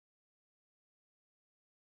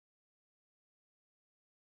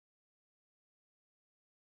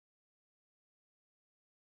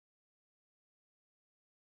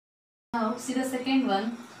Now see the second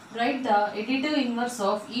one. Write the additive inverse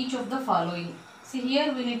of each of the following. See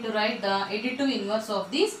here we need to write the additive inverse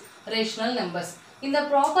of these rational numbers. In the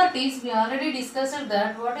properties we already discussed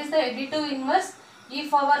that what is the additive inverse?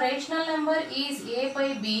 If our rational number is a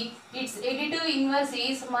by b, its additive inverse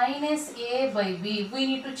is minus a by b. We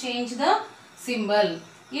need to change the symbol.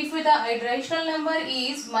 If the rational number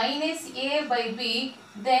is minus a by b,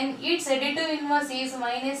 then its additive inverse is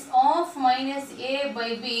minus of minus a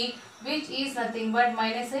by b, which is nothing but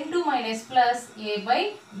minus into minus plus a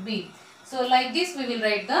by b. So like this we will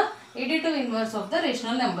write the additive inverse of the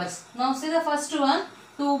rational numbers. Now see the first one,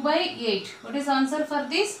 2 by 8. What is the answer for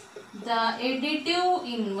this? The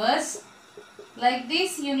additive inverse. Like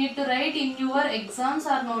this you need to write in your exams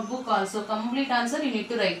or notebook also. Complete answer you need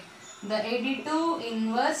to write. The additive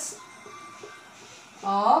inverse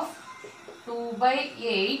of 2 by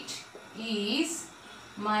 8 is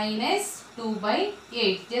minus 2 by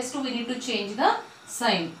 8. Just we need to change the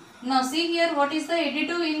sign. Now see here what is the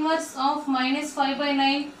additive inverse of minus 5 by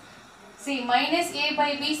 9. See minus a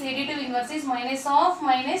by b's additive inverse is minus of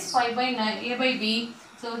minus 5 by 9 a by b.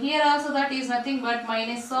 So here also that is nothing but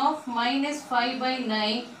minus of minus 5 by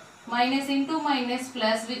 9 minus into minus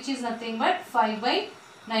plus, which is nothing but 5 by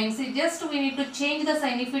 9. See just we need to change the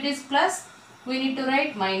sign. If it is plus we need to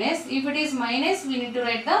write minus. If it is minus we need to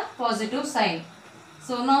write the positive sign.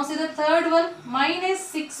 So now see the third one, minus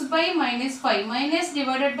 6 by minus 5. Minus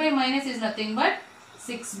divided by minus is nothing but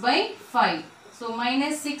 6 by 5. So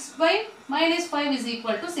minus 6 by minus 5 is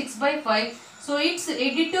equal to 6 by 5. So its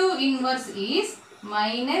additive inverse is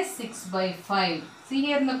minus 6 by 5. See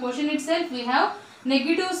here in the question itself we have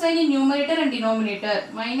negative sign in numerator and denominator.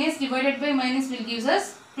 Minus divided by minus will gives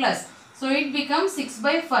us plus. So it becomes 6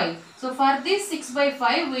 by 5. So for this 6 by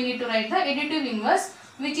 5 we need to write the additive inverse,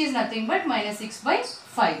 which is nothing but minus 6 by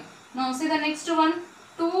 5. Now see the next one,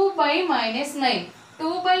 2 by minus 9.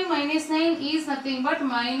 2 by minus 9 is nothing but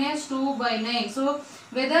minus 2 by 9. So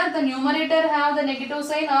whether the numerator have the negative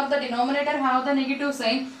sign or the denominator have the negative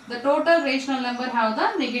sign, the total rational number have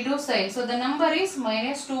the negative sign. So the number is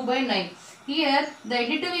minus 2 by 9. Here the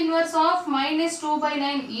additive inverse of minus 2 by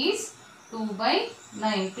 9 is 2 by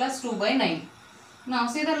 9 plus 2 by 9. Now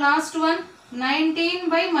see the last one, 19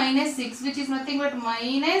 by minus 6, which is nothing but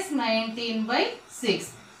minus 19 by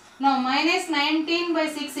 6. Now minus 19 by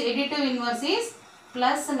 6 additive inverse is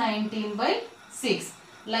plus 19 by 6.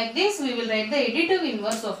 Like this we will write the additive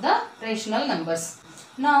inverse of the rational numbers.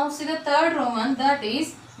 Now see the third Roman, that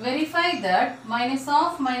is verify that minus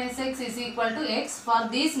of minus x is equal to x for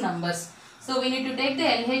these numbers. So we need to take the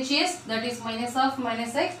LHS, that is minus of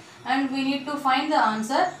minus x, and we need to find the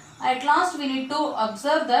answer. At last we need to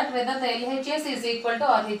observe that whether the LHS is equal to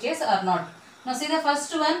RHS or not. Now see the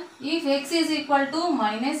first one, if x is equal to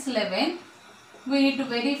minus 11, we need to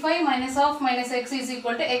verify minus of minus x is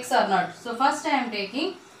equal to x or not. So first I am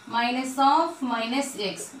taking minus of minus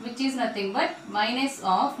x, which is nothing but minus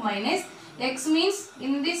of minus x, means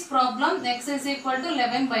in this problem x is equal to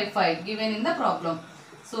 11 by 5 given in the problem.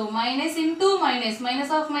 So minus into minus,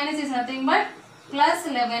 minus of minus is nothing but plus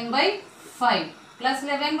 11 by 5. Plus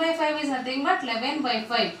 11 by 5 is nothing but 11 by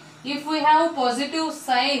 5. If we have positive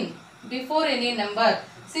sign before any number,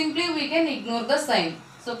 simply we can ignore the sign.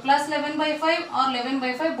 So plus 11 by 5 or 11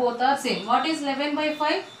 by 5 both are same. What is 11 by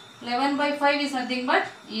 5? 11 by 5 is nothing but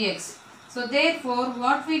ex. So therefore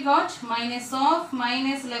what we got, minus of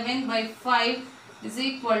minus 11 by 5 is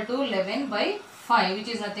equal to 11 by 5, which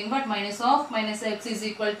is nothing but minus of minus x is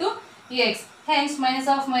equal to ex. Hence minus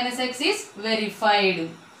of minus x is verified.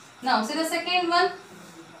 Now see the second one.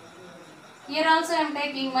 Here also I am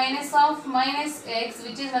taking minus of minus x,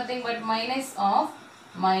 which is nothing but minus of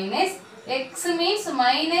minus x, means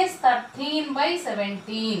minus 13 by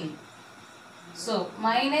 17. So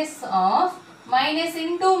minus of minus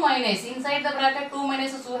into minus, inside the bracket 2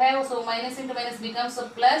 minuses you have, so minus into minus becomes a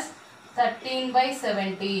plus 13 by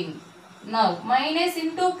 17. Now minus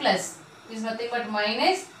into plus is nothing but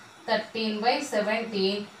minus 13 by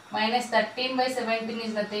 17. Minus 13 by 17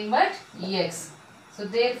 is nothing but x. So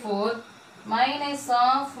therefore minus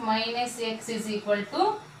of minus x is equal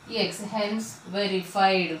to x, hence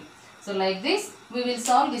verified. So like this we will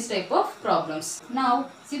solve this type of problems. Now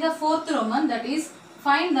see the fourth Roman, that is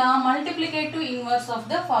find the multiplicative inverse of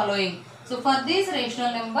the following. So for these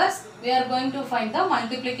rational numbers we are going to find the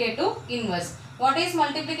multiplicative inverse. What is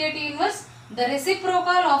multiplicative inverse? The reciprocal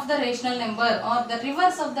of the rational number or the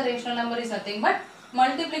reverse of the rational number is nothing but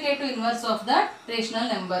multiplicative inverse of the rational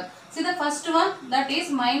number. See the first one, that is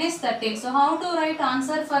minus 13. So how to write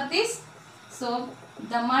answer for this? So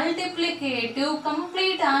the multiplicative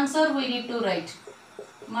complete answer we need to write.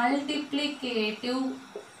 Multiplicative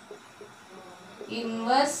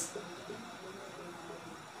inverse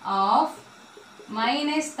of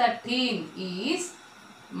minus 13 is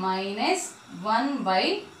minus 1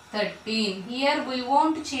 by 13. Here we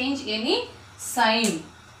won't change any sign.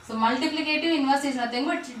 So multiplicative inverse is nothing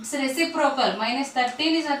but its reciprocal. Minus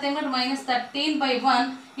 13 is nothing but minus 13 by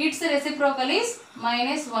 1. Its reciprocal is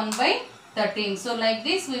minus 1 by 13. So like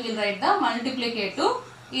this we will write the multiplicative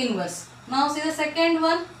inverse. Now see the second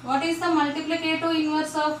one. What is the multiplicative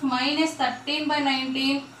inverse of minus 13 by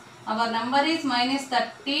 19? Our number is minus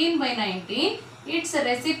 13 by 19. Its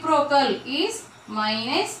reciprocal is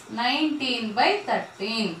minus 19 by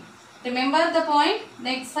 13. Remember the point,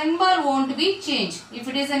 the symbol won't be changed. If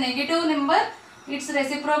it is a negative number, its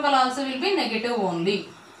reciprocal also will be negative only.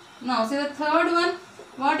 Now see the third one.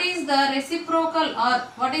 What is the reciprocal or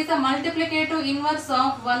what is the multiplicative inverse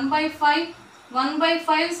of 1 by 5? 1 by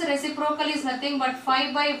 5's reciprocal is nothing but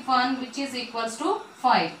 5 by 1, which is equals to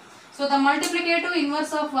 5. So the multiplicative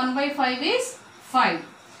inverse of 1 by 5 is 5.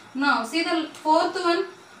 Now see the fourth one.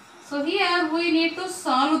 So here we need to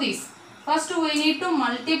solve this. First we need to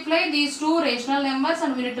multiply these two rational numbers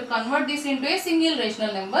and we need to convert this into a single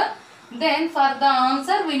rational number. Then for the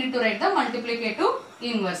answer we need to write the multiplicative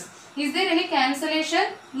inverse. Is there any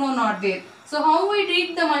cancellation? No, not there. So how we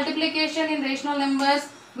did the multiplication in rational numbers?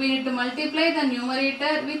 We need to multiply the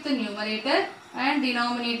numerator with the numerator and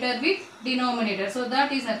denominator with denominator. So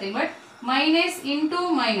that is nothing but minus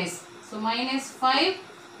into minus. So minus 5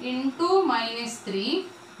 into minus 3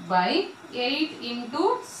 by 8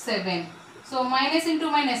 into 7. So minus into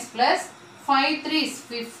minus plus 5 3s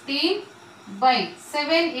 15 by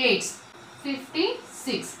 7 8s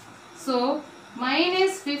 56. So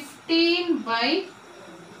minus 15 by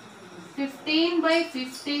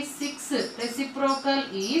 56 reciprocal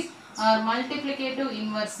is or multiplicative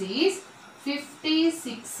inverse is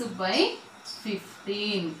 56 by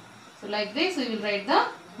 15. So like this we will write the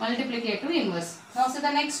multiplicative inverse. Now see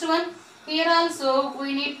the next one. Here also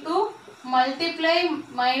we need to multiply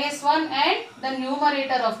minus 1 and the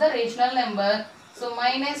numerator of the rational number. So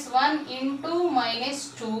minus 1 into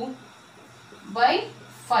minus 2 by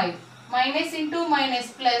 5. Minus into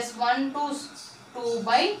minus plus 1 to 2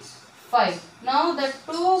 by 5. Now the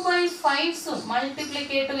 2 by 5's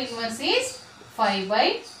multiplicative inverse is 5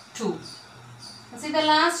 by 2. See the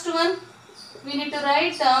last one. We need to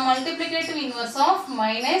write the multiplicative inverse of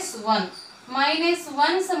minus 1. Minus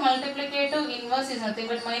 1's multiplicative inverse is nothing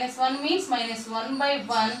but minus 1 means minus 1 by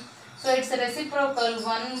 1. So its reciprocal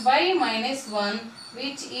 1 by minus 1,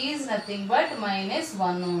 which is nothing but minus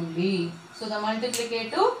 1 only. So the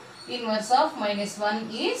multiplicative inverse of minus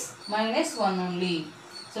 1 is minus 1 only.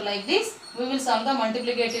 So like this we will solve the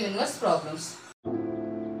multiplicative inverse problems.